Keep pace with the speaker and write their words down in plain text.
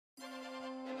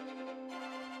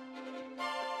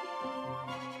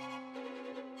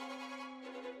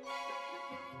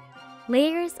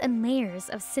layers and layers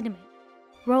of cinnamon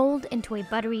rolled into a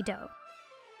buttery dough,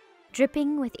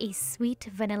 dripping with a sweet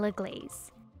vanilla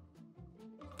glaze.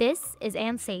 This is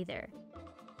Ann Sather,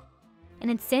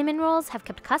 and its cinnamon rolls have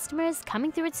kept customers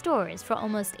coming through its stores for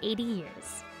almost 80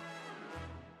 years.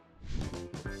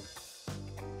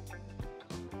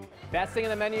 Best thing in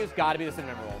the menu's got to be the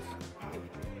cinnamon rolls.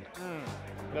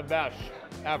 The best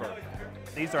ever.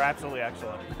 These are absolutely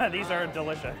excellent. These are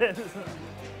delicious.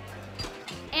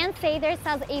 Ann Sather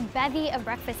sells a bevy of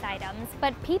breakfast items,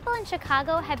 but people in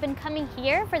Chicago have been coming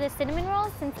here for the cinnamon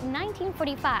rolls since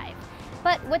 1945.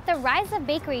 But with the rise of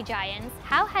bakery giants,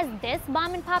 how has this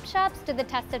mom and pop shop stood the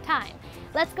test of time?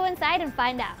 Let's go inside and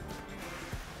find out.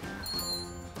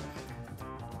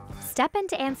 Step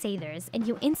into Ann Sather's and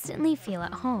you instantly feel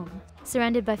at home,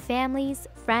 surrounded by families,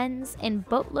 friends, and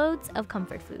boatloads of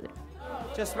comfort food.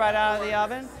 Just right out of the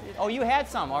oven? Oh, you had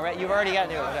some already. You've already got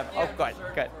new. Oh, good,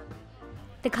 good.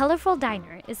 The colorful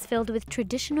diner is filled with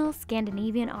traditional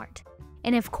Scandinavian art,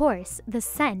 and of course, the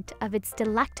scent of its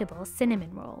delectable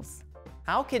cinnamon rolls.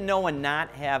 How can no one not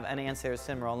have an Ann Sather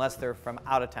cinnamon roll unless they're from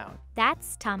out of town?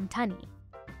 That's Tom Tunney,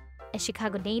 a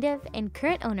Chicago native and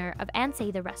current owner of Ann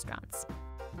Sather Restaurants.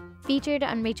 Featured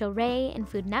on Rachel Ray and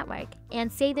Food Network,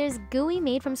 Ann Sather's gooey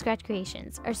made-from-scratch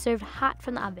creations are served hot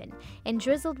from the oven and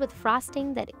drizzled with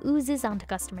frosting that oozes onto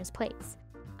customers' plates.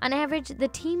 On average, the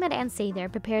team at Ann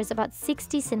Sather prepares about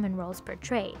 60 cinnamon rolls per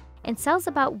tray and sells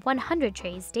about 100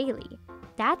 trays daily.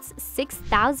 That's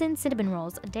 6,000 cinnamon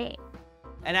rolls a day.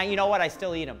 And you know what? I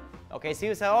still eat them. Okay, so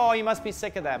you say, oh, you must be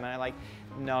sick of them. And I'm like,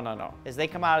 no, no, no. As they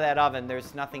come out of that oven,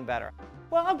 there's nothing better.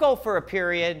 Well, I'll go for a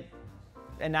period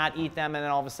and not eat them, and then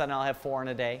all of a sudden I'll have 4 in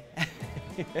a day.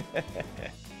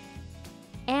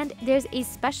 And there's a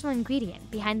special ingredient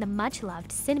behind the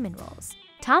much-loved cinnamon rolls.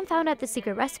 Tom found out the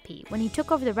secret recipe when he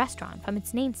took over the restaurant from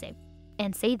its namesake,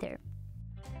 Ann Sather.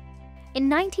 In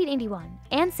 1981,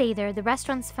 Ann Sather, the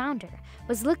restaurant's founder,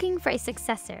 was looking for a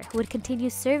successor who would continue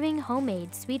serving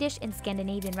homemade Swedish and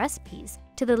Scandinavian recipes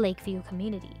to the Lakeview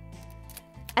community.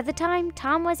 At the time,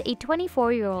 Tom was a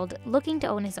 24-year-old looking to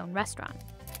own his own restaurant.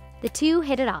 The two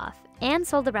hit it off. Ann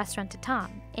sold the restaurant to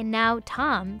Tom, and now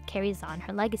Tom carries on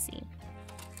her legacy.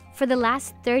 For the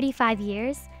last 35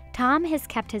 years, Tom has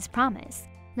kept his promise,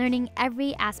 learning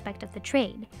every aspect of the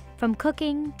trade, from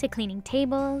cooking to cleaning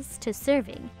tables to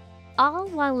serving, all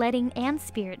while letting Ann's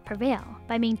spirit prevail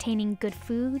by maintaining good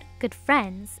food, good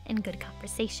friends, and good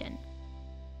conversation.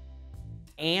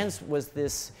 Ann's was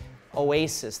this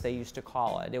oasis, they used to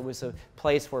call it. It was a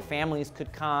place where families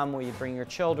could come, where you bring your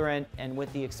children, and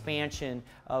with the expansion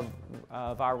of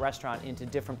our restaurant into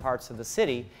different parts of the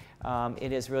city,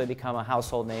 it has really become a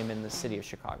household name in the city of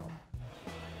Chicago.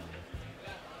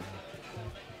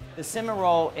 The cinnamon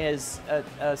roll is a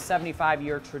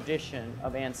 75-year tradition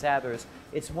of Ann Sather's.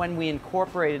 It's when we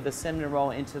incorporated the cinnamon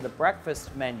roll into the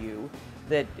breakfast menu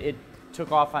that it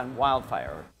took off on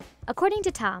wildfire. According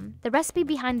to Tom, the recipe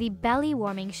behind the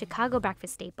belly-warming Chicago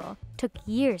breakfast staple took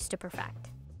years to perfect.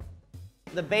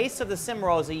 The base of the cinnamon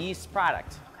roll is a yeast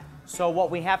product. So what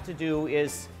we have to do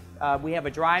is we have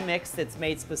a dry mix that's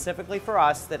made specifically for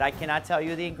us that I cannot tell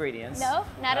you the ingredients. No,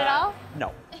 not at all?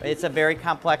 No. It's a very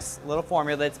complex little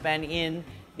formula that's been in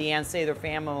the Ann Sather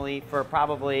family for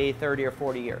probably 30 or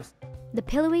 40 years. The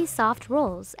pillowy, soft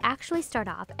rolls actually start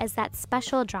off as that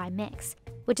special dry mix,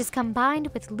 which is combined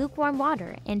with lukewarm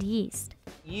water and yeast.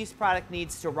 Yeast product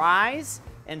needs to rise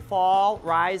and fall,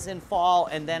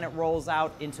 and then it rolls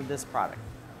out into this product,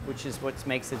 which is what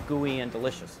makes it gooey and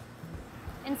delicious.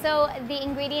 And so the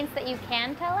ingredients that you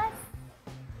can tell us?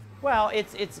 Well,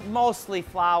 it's mostly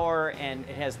flour, and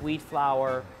it has wheat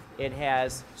flour, it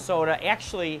has soda.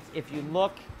 Actually, if you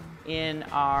look in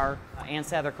our Ann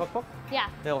Sather cookbook, yeah,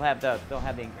 they'll have the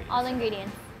ingredients. All the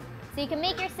ingredients. So you can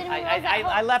make your cinnamon rolls at home.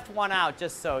 I left one out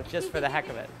just for the heck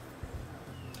of it.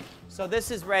 So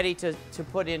this is ready to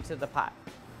put into the pot.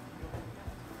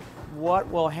 What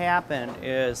will happen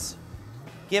is,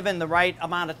 given the right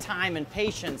amount of time and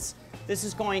patience, this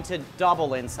is going to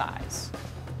double in size.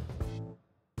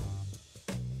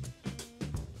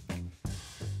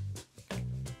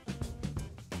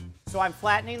 So I'm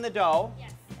flattening the dough,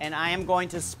 yes, and I am going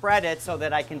to spread it so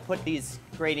that I can put these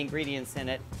great ingredients in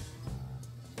it.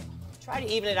 Try to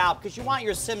even it out, because you want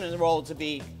your cinnamon roll to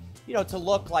be, to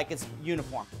look like it's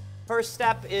uniform. First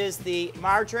step is the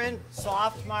margarine,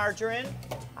 soft margarine.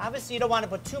 Obviously, you don't want to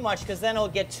put too much, because then it'll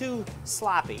get too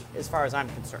sloppy, as far as I'm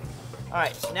concerned. All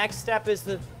right, next step is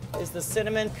the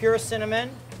cinnamon, pure cinnamon.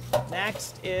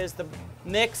 Next is the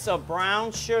mix of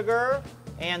brown sugar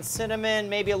and cinnamon,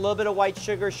 maybe a little bit of white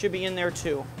sugar should be in there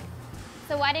too.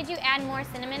 So why did you add more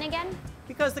cinnamon again?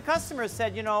 Because the customer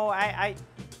said,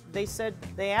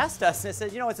 they asked us, they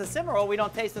said, you know, it's a cinnamon roll, we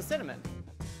don't taste the cinnamon.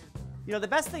 You know, the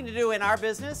best thing to do in our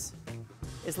business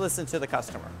is listen to the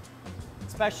customer.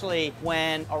 Especially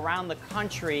when around the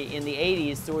country in the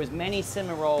 80s, there was many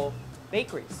cinnamon roll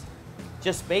bakeries.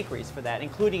 Just bakeries for that,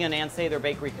 including an Ann Sather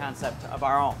bakery concept of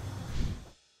our own.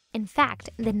 In fact,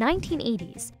 in the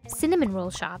 1980s, cinnamon roll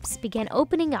shops began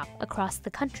opening up across the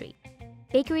country.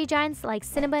 Bakery giants like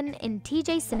Cinnabon and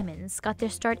T.J. Cinnamons got their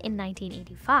start in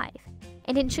 1985.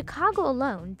 And in Chicago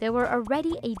alone, there were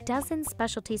already a dozen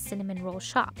specialty cinnamon roll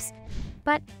shops.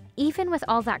 But even with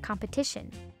all that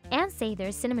competition, Ann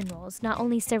Sather's cinnamon rolls not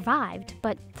only survived,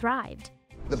 but thrived.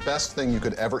 The best thing you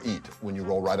could ever eat when you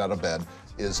roll right out of bed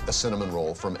is a cinnamon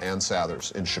roll from Ann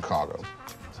Sather's in Chicago.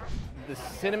 The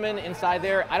cinnamon inside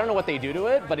there, I don't know what they do to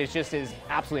it, but it just is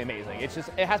absolutely amazing. It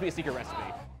has to be a secret recipe.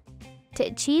 To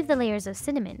achieve the layers of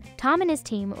cinnamon, Tom and his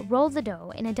team rolled the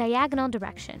dough in a diagonal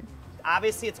direction.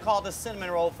 Obviously, it's called a cinnamon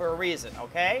roll for a reason,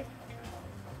 okay?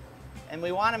 And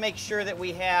we want to make sure that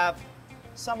we have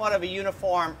somewhat of a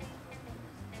uniform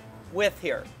width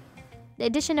here. The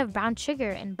addition of brown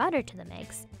sugar and butter to the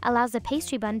mix allows the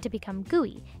pastry bun to become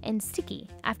gooey and sticky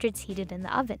after it's heated in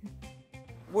the oven.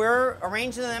 We're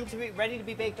arranging them to be ready to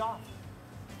be baked off.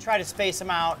 Try to space them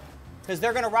out because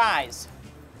they're going to rise.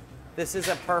 This is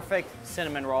a perfect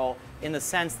cinnamon roll in the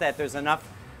sense that there's enough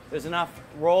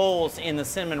rolls in the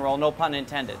cinnamon roll, no pun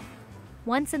intended.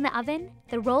 Once in the oven,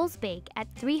 the rolls bake at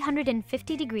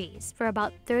 350 degrees for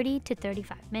about 30 to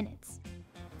 35 minutes.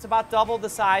 It's about double the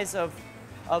size of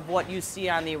what you see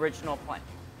on the original plan.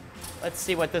 Let's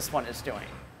see what this one is doing.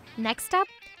 Next up,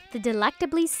 the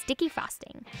delectably sticky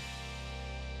frosting.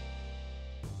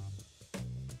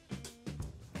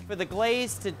 For the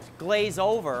glaze to glaze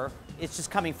over, it's just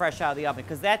coming fresh out of the oven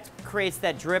because that creates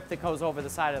that drip that goes over the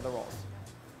side of the rolls.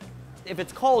 If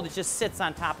it's cold, it just sits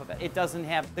on top of it. It doesn't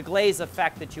have the glaze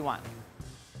effect that you want.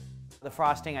 The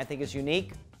frosting, I think, is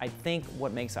unique. I think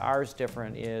what makes ours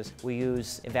different is we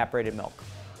use evaporated milk.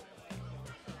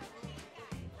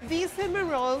 These cinnamon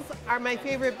rolls are my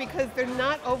favorite because they're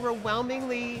not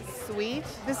overwhelmingly sweet.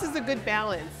 This is a good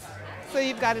balance. So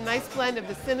you've got a nice blend of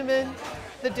the cinnamon,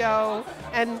 the dough,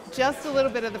 and just a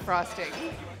little bit of the frosting.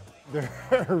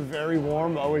 They're very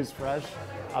warm, always fresh.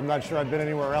 I'm not sure I've been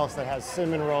anywhere else that has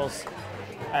cinnamon rolls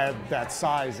at that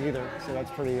size either, so that's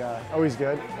pretty, always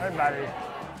good. Everybody.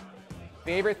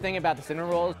 Favorite thing about the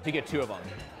cinnamon rolls, you get 2 of them.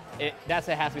 It has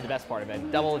to be the best part of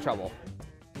it, double the trouble.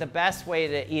 The best way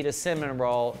to eat a cinnamon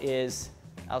roll is,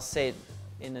 I'll say it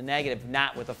in the negative,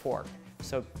 not with a fork.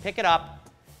 So pick it up,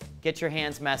 get your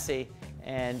hands messy,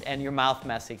 and your mouth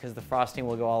messy, because the frosting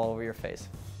will go all over your face.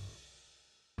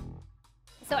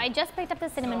 So I just picked up the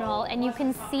cinnamon roll, and you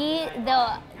can see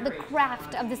the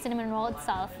craft of the cinnamon roll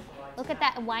itself. Look at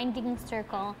that winding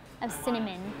circle of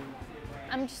cinnamon.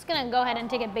 I'm just gonna go ahead and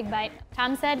take a big bite.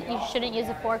 Tom said you shouldn't use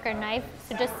a fork or knife,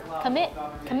 so just commit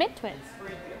to it.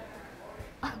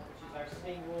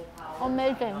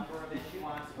 Amazing.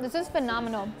 This is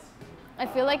phenomenal. I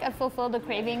feel like I've fulfilled the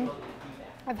craving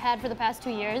I've had for the past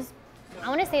 2 years. I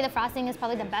want to say the frosting is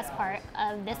probably the best part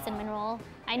of this cinnamon roll.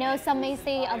 I know some may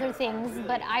say other things,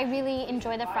 but I really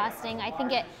enjoy the frosting. I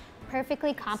think it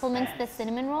perfectly complements the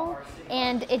cinnamon roll,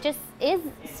 and it just is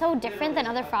so different than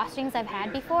other frostings I've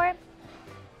had before.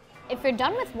 If you're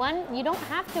done with one, you don't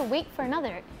have to wait for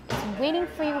another. It's waiting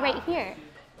for you right here.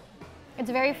 It's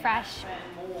very fresh,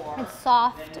 it's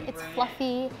soft, it's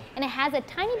fluffy, and it has a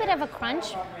tiny bit of a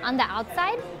crunch on the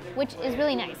outside, which is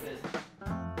really nice.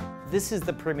 This is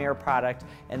the premier product,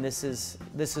 and this is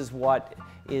what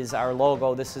is our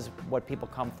logo. This is what people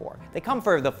come for. They come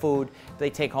for the food, they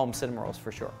take home cinnamon rolls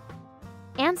for sure.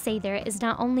 Ann Sather is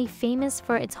not only famous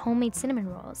for its homemade cinnamon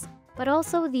rolls, but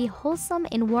also the wholesome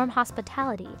and warm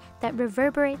hospitality that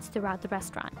reverberates throughout the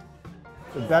restaurant.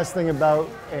 The best thing about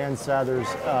Ann Sather's,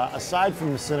 aside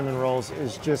from the cinnamon rolls,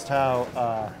 is just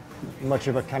how much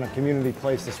of a kind of community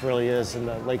place this really is in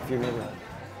the Lakeview neighborhood.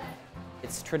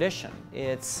 It's tradition,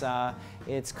 it's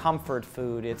comfort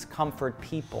food, it's comfort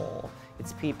people.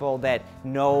 It's people that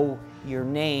know your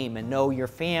name and know your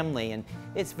family, and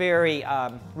it's very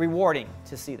rewarding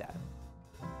to see that.